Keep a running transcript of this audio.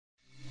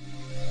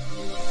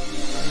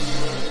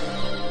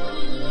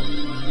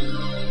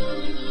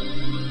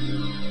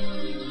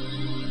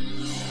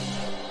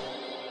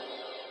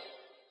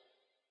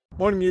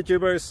Morning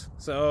YouTubers.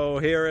 So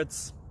here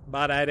it's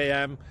about 8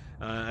 a.m.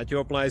 At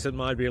your place it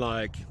might be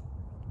like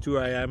 2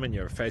 a.m. and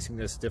you're facing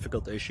this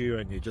difficult issue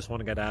and you just want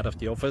to get out of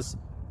the office.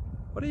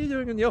 What are you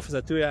doing in the office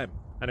at 2 a.m.?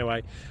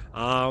 Anyway,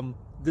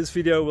 this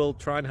video will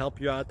try and help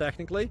you out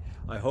technically.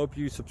 I hope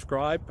you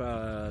subscribe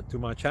to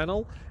my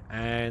channel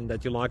and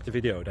that you like the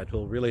video. That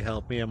will really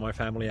help me and my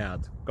family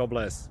out. God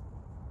bless.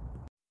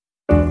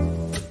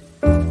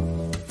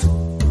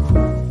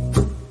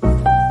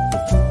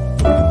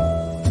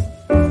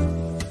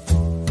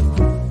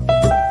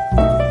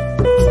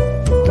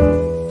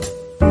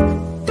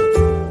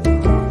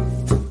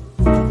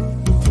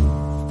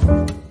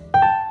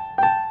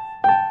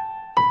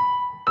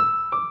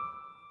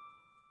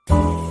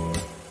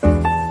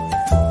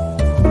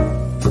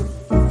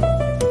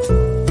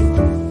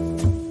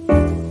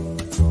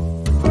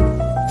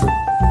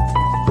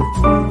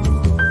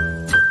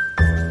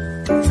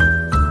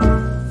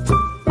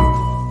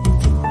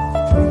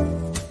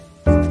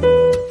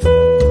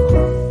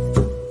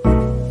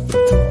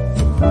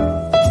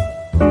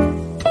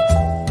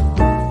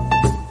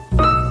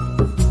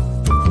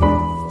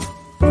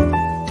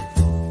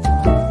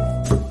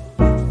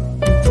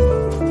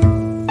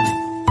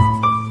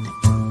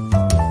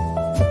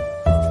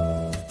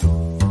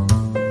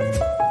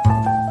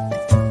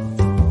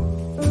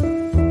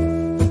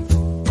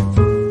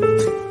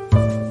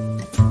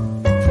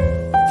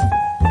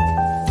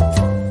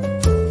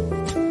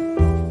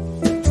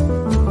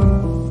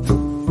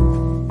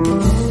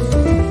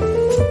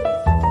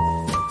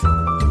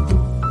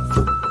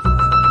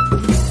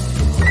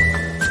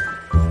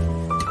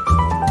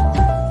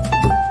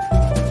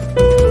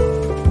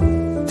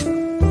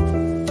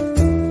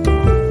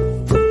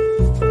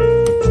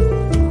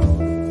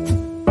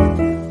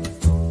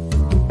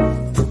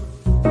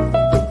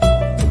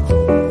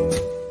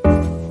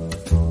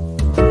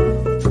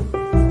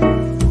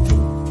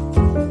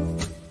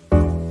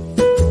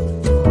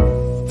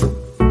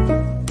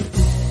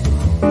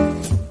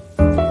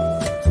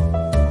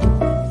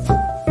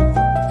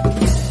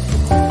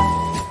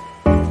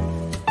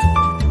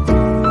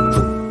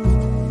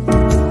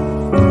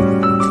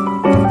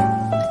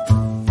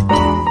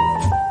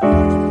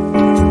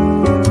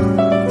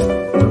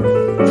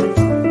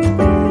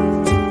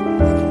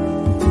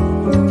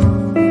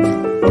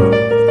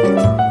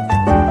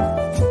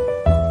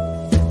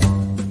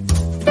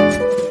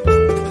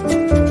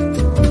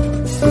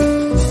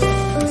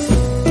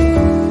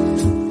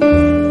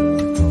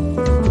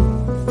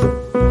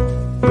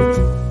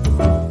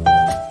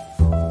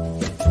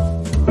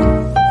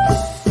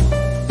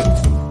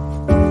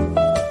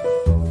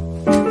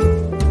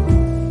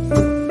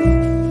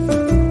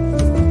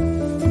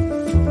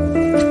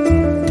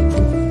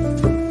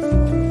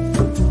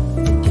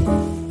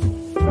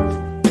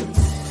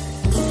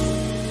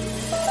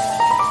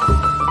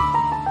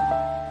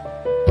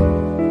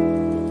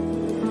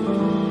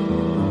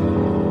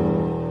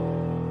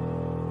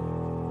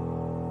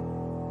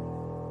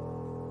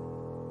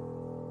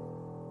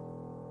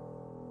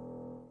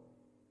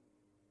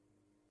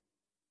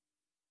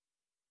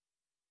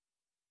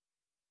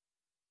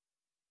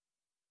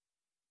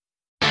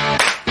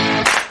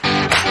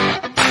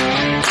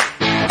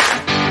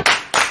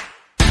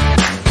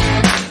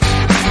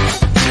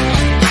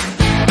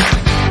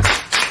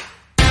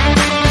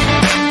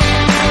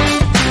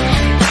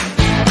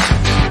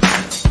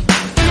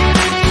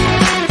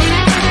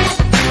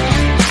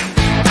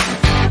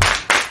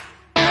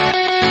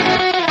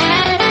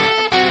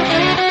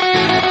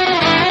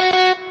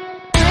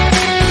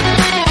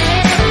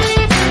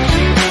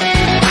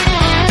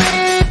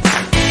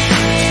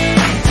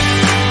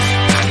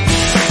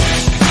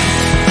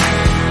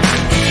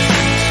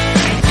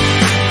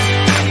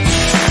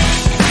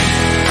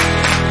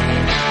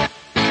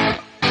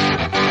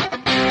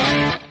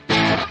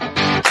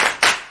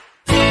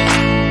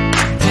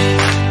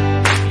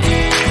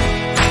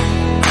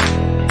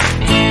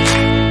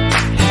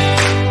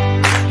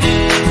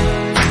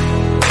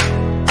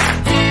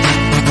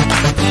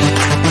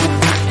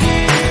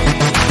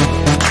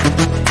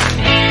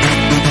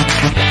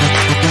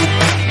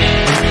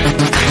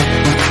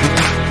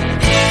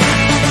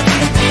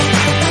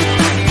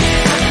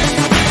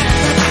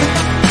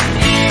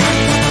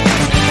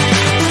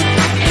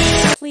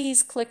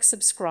 Please click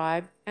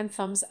subscribe and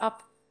thumbs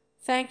up.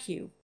 Thank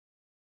you.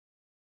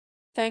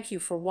 Thank you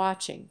for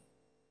watching.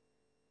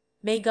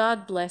 May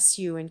God bless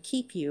you and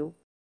keep you.